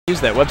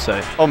use that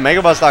website? Oh,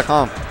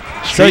 megabus.com.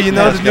 So you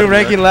know the new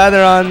ranking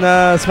ladder on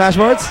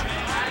Smashboards?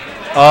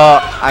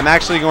 I'm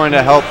actually going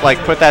to help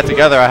put that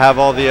together. I have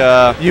all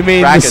the You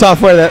mean brackets. the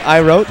software that I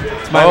wrote?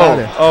 It's my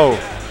ladder. Oh,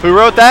 who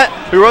wrote that?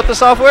 Who wrote the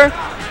software?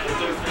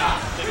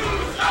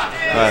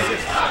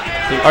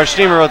 Our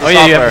streamer wrote the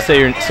software. Oh yeah, you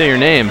have to say your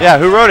name. Yeah,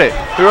 who wrote it?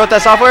 Who wrote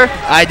that software?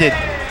 I did.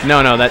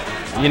 No, that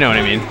you know what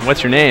I mean.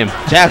 What's your name?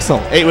 Jaxel,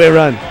 8-way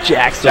run.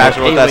 Jaxel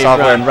wrote that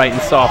software. Writing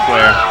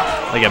software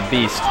like a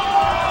beast.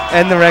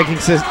 And the ranking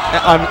system,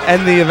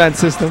 and the event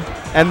system,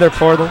 and their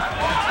portal.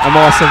 I'm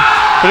awesome.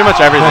 Pretty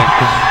much everything.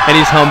 And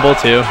he's humble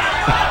too.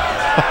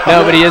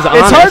 No, but he is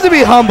honest. It's hard to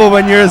be humble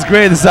when you're as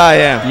great as I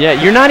am. Yeah,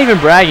 you're not even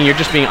bragging. You're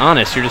just being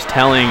honest. You're just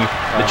telling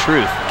the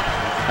truth.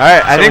 All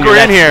right, I think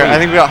we're in here. I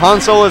think we got Han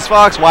Solo as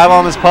Fox,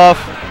 YBOMB as Puff.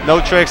 No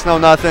tricks, no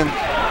nothing.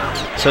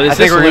 So is I think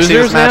this we're going to see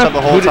this losers now? matchup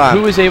the whole time.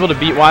 Who was able to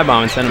beat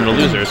YBOMB and send him to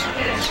losers?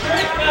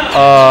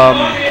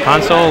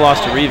 Han Solo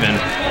lost to Reven.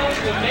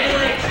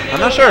 I'm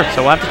not sure.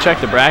 So we'll have to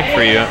check the bracket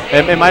for you.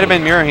 It might have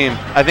been Mirahim.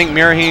 I think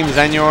Mirahim,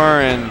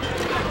 Zenyor, and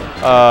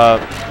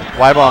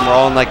YBOMB were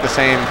all in the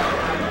same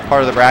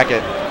part of the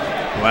bracket.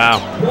 Wow.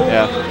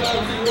 Yeah.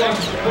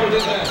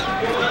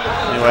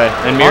 Anyway,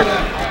 And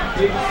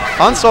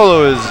Han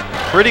Solo is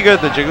pretty good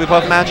at the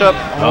Jigglypuff matchup.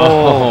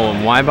 Oh,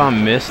 and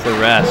YBOMB missed the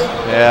rest.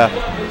 Yeah.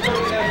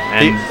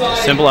 And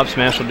simple up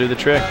smash will do the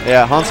trick.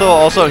 Yeah, Han Solo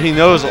also, he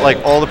knows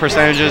all the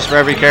percentages for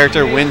every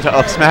character when to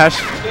up smash.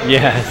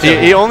 Yeah.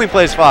 He only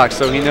plays Fox,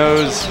 so he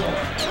knows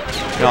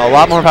a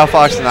lot more about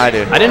Fox than I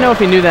do. I didn't know if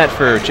he knew that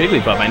for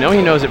Jigglypuff. I know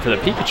he knows it for the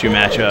Pikachu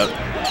matchup.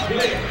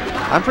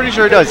 I'm pretty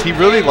sure he does. He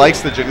really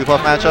likes the Jigglypuff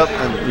matchup,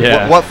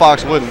 and what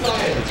Fox wouldn't.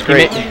 It's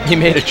great. He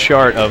made a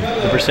chart of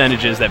the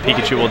percentages that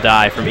Pikachu will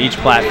die from each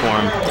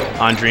platform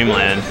on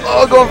Dreamland.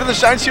 Oh, going for the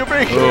Shine Shield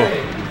break. Ooh.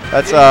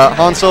 That's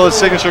Han Solo's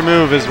signature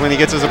move is when he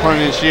gets his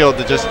opponent in shield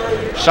to just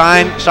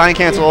shine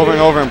cancel over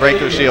and over and break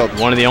their shield.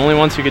 One of the only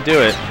ones who could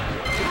do it.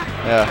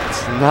 Yeah,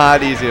 it's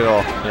not easy at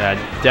all. Yeah,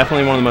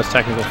 definitely one of the most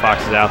technical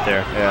Foxes out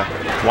there. Yeah.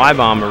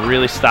 YBOMB, a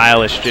really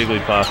stylish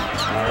Jigglypuff.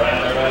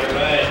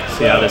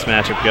 See how this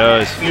matchup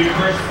goes.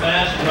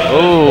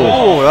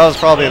 Oh, that was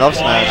probably an up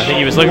smash. I think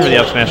he was looking for the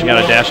up smash and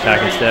got a dash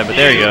attack instead, but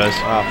there he goes.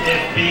 Wow.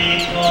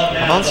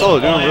 Han Solo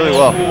doing really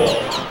well.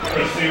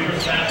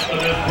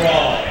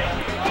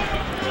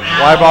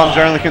 YBOMB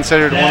generally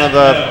considered one of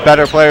the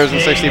better players in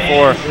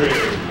 64.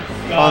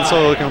 Han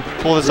Solo can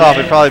pull this off,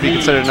 it'd probably be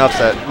considered an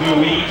upset.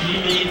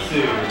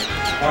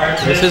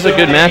 This is a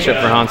good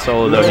matchup for Han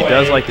Solo, though. He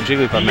does like the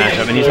Jigglypuff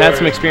matchup, and he's had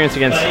some experience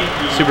against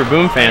Super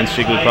Boom fans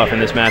Jigglypuff in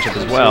this matchup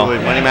as well.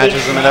 Absolutely. When he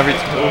matches them at every...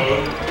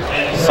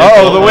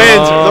 Oh, the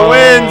wind! The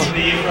wind!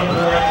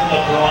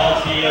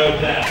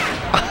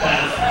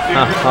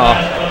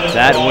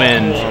 That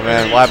wind. Oh,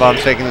 man. YBOMB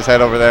shaking his head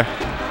over there.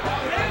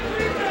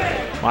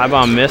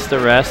 YBOMB missed the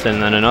rest,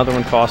 and then another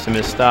one cost him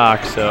his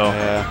stock, so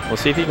yeah. We'll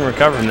see if he can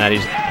recover from that.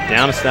 He's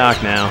down a stock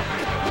now.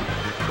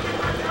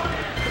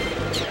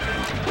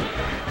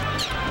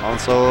 Han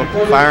Solo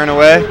firing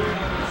away.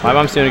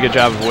 YBOMB's doing a good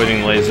job of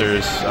avoiding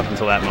lasers up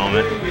until that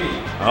moment.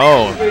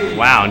 Oh,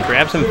 wow, and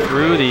grabs him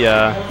through the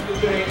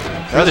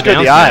That was good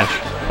DI.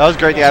 That was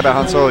great DI by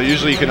Han Solo.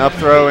 Usually you can F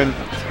throw into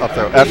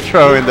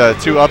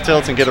 2 up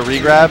tilts and get a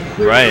regrab.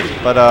 Right.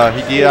 But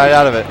he DI'd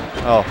out of it.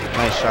 Oh,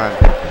 nice shine.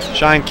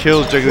 Shine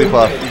kills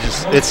Jigglypuff.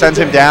 It sends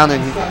him down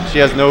and she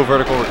has no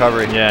vertical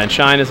recovery. Yeah, and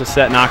Shine is a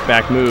set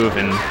knockback move,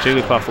 and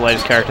Jigglypuff, the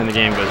lightest character in the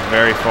game, goes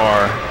very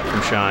far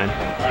from Shine.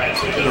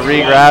 The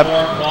re-grab.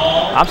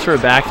 Opts for a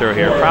back throw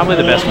here. Probably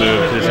the best move,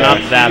 because it's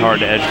not that hard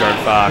to edge guard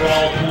Fox.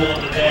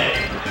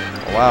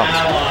 Oh, wow.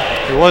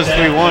 It was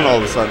 3-1 all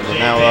of a sudden, but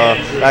now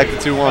back to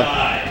 2-1.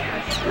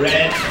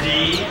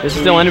 This is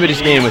still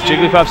anybody's game with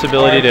Jigglypuff's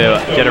ability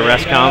to get a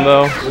rest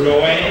combo,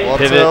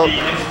 pivot.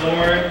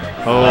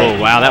 Oh,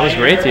 wow, that was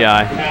great DI.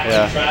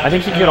 Yeah. I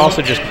think he could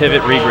also just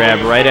pivot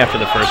re-grab right after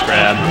the first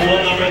grab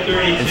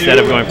instead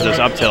of going for those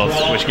up tilts,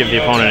 which give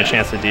the opponent a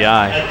chance to DI.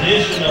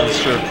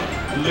 That's true.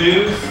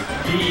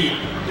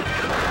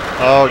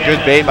 Oh,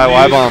 good bait by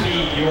YBOMB.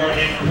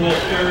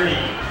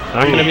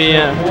 Not going to be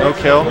no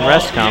kill. A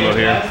rest combo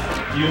here.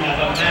 You have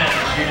a match.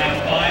 You have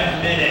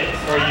 5 minutes,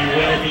 or you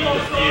will be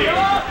defeated.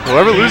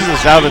 Whoever loses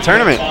is out of the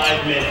tournament.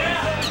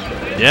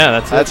 Yeah,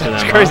 that's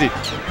crazy.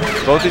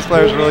 Both these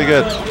players are really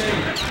good.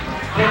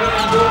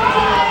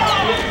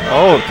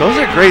 Oh, those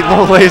are great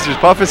low lasers.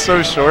 Puff is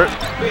so short.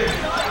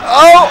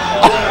 Oh!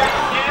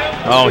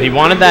 Oh, he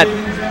wanted that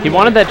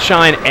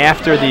shine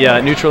after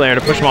the neutral air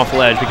to push him off the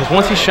ledge, because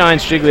once he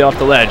shines Jiggly off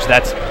the ledge,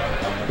 it's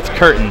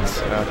curtains.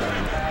 Yeah.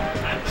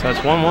 So it's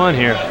 1-1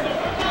 here.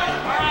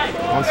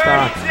 One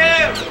stock.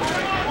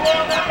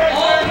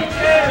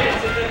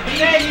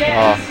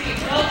 Oh.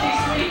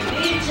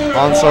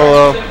 Han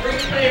Solo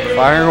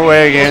firing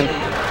away again.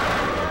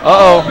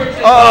 Uh-oh.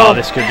 Oh,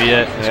 this could be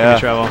it. This could be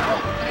trouble.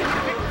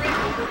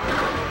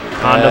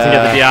 Han doesn't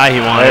get the DI he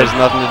wanted. There's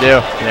nothing to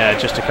do. Yeah,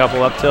 just a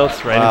couple up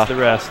tilts right into the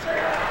rest.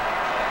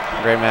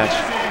 Great match.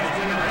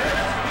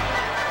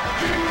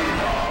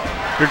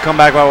 Good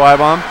comeback by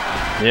YBOMB.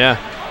 Yeah.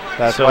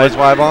 That's So why it's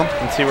Y-bomb.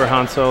 Let's see where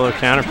Han Solo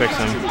counterpicks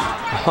him.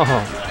 Oh.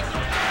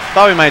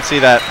 Thought we might see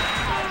that.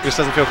 Just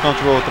doesn't feel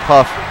comfortable with the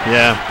puff.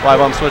 Yeah.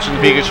 Y-bomb switching to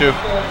Pikachu.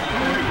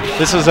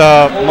 This is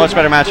a much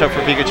better matchup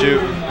for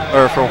Pikachu,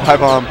 or for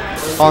Y-bomb.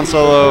 Han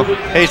Solo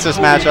hates this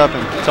matchup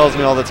and tells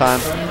me all the time.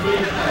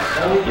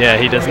 Yeah,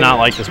 he does not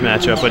like this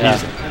matchup, but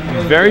he's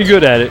very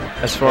good at it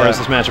as far as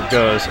this matchup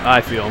goes, I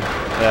feel.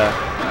 Yeah.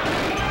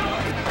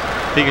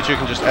 Pikachu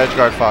can just edge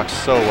guard Fox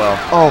so well.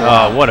 Oh,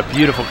 wow. What a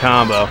beautiful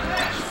combo.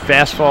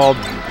 Fast fall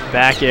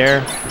back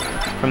air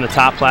from the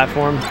top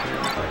platform.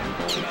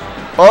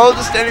 Oh,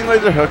 the standing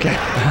laser. Okay.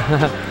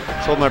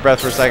 Just hold my breath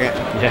for a second.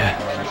 Yeah.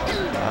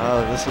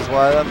 Oh, this is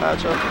why that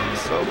matchup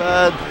is so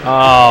bad.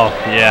 Oh,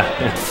 yeah.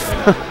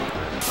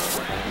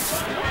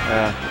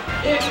 Yeah.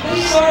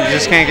 You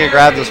just can't get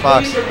grabbed as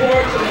Fox.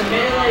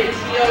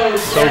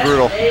 So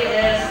brutal.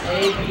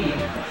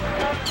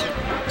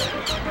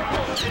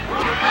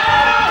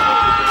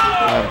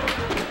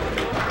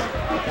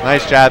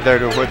 Nice jab there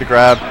to avoid the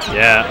grab.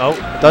 Yeah. Oh,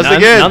 does it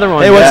again. Another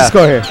one. Hey, what's the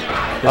score here?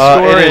 The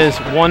score is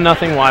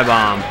 1-0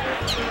 Y-bomb.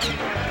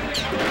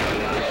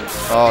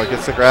 Oh,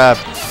 gets the grab.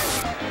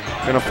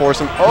 Gonna force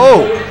him.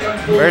 Oh,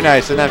 very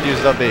nice. Didn't have to use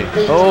it up B.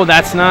 Oh,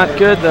 that's not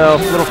good though.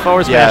 Little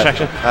forward smash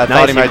action. I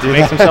thought he might do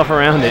makes that. himself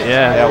around it.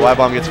 Yeah. Yeah,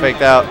 Y-bomb gets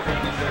faked out.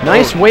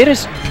 Nice way to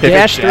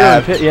dash through.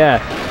 jab. Yeah.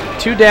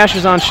 2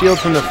 dashes on shield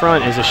from the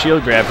front is a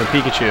shield grab for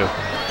Pikachu.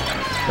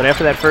 But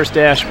after that first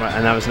dash,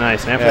 and that was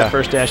nice. And after that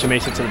first dash, he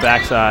makes it to the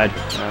backside.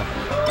 Yeah.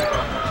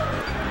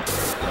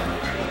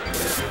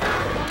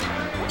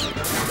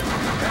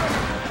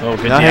 Oh,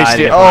 good nice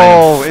DI.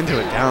 Oh, into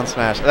a down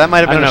smash. That might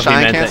have been a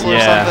shine cancel or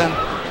something.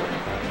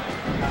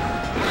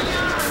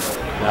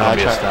 That'll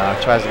be a stock.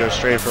 Tries to go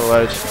straight for the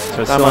ledge.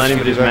 So it's still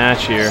anybody's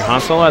match here.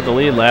 Han Solo had the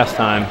lead last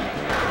time.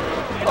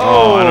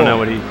 Oh, I don't know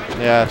what he...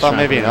 Yeah, I thought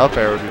maybe an up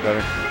air would be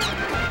better.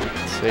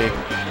 Let's see.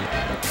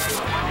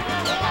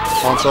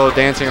 Han Solo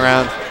dancing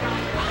around.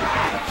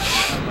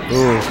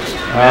 Ooh.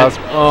 And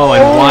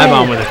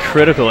Y-bomb with a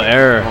critical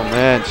error. Oh,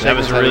 man. That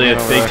was really a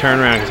big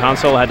turnaround because Han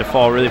Solo had to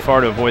fall really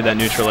far to avoid that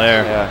neutral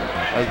air. Yeah,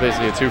 that was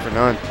basically a 2 for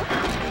none.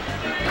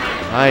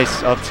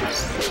 Nice up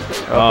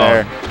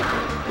there.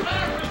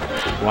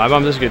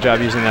 Y-bomb does a good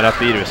job using that up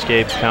B to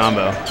escape the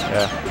combo.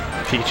 Yeah.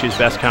 Pikachu's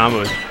best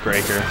combo is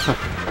breaker.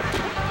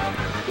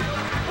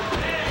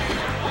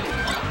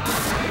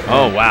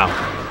 Oh, wow.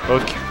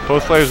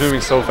 Both players moving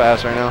so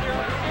fast right now.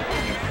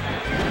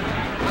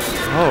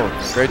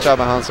 Oh, great job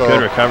by Han Solo.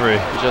 Good recovery.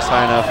 Just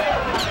high enough.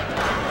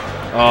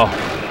 Oh.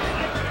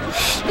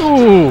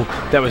 Ooh,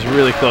 that was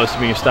really close to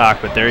being a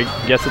stock, but there he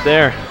gets it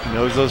there.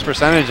 Knows those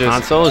percentages.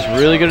 Han Solo is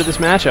really good at this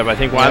matchup. I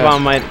think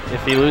Y-bomb might,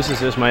 if he loses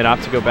this, might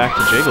opt to go back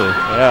to Jiggly.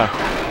 Yeah.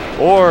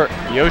 Or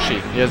Yoshi.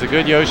 He has a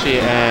good Yoshi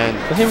and...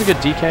 Doesn't he have a good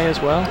DK as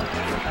well?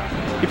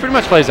 He pretty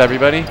much plays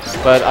everybody,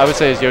 but I would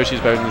say his Yoshi's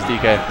better than his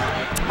DK.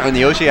 And the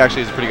Yoshi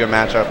actually is a pretty good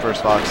matchup for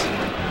Fox.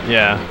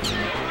 Yeah.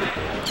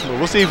 But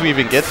we'll see if we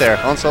even get there.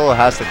 Han Solo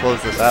has to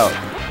close this out.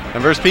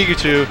 And versus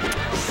Pikachu,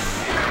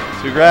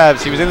 2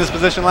 grabs. He was in this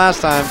position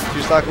last time.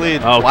 2-stock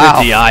lead. Oh, wow.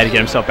 Good DI to get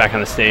himself back on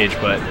the stage,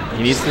 but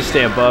he needs to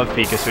stay above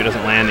Pika so he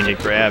doesn't land and get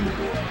grabbed.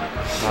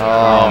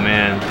 Oh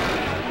man.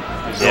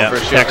 Yeah,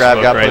 first shield grab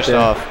got pushed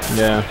off.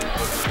 Yeah.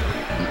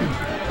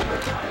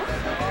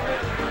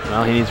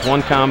 Well, he needs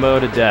 1 combo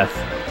to death.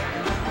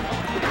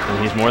 And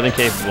he's more than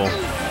capable.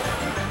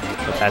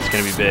 But that's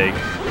going to be big.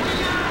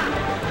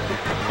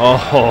 Oh,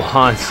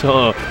 Han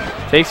Solo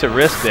takes a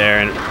risk there.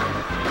 And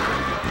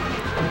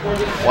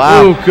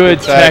wow. Ooh, good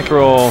tech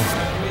roll.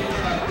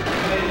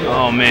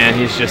 Oh, man,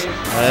 he's just...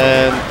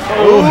 And,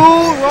 ooh,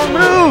 wrong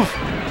move.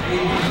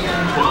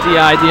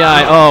 DI.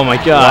 Oh, my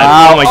God.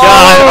 Wow. Oh, my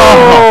God.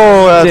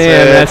 Oh, that's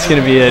damn, it. that's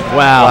going to be it.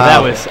 Wow,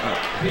 that was...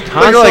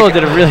 Han Solo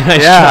did a really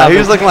nice job. Yeah, he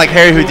was looking like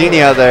Harry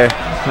Houdini out there.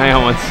 Hang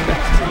on one second.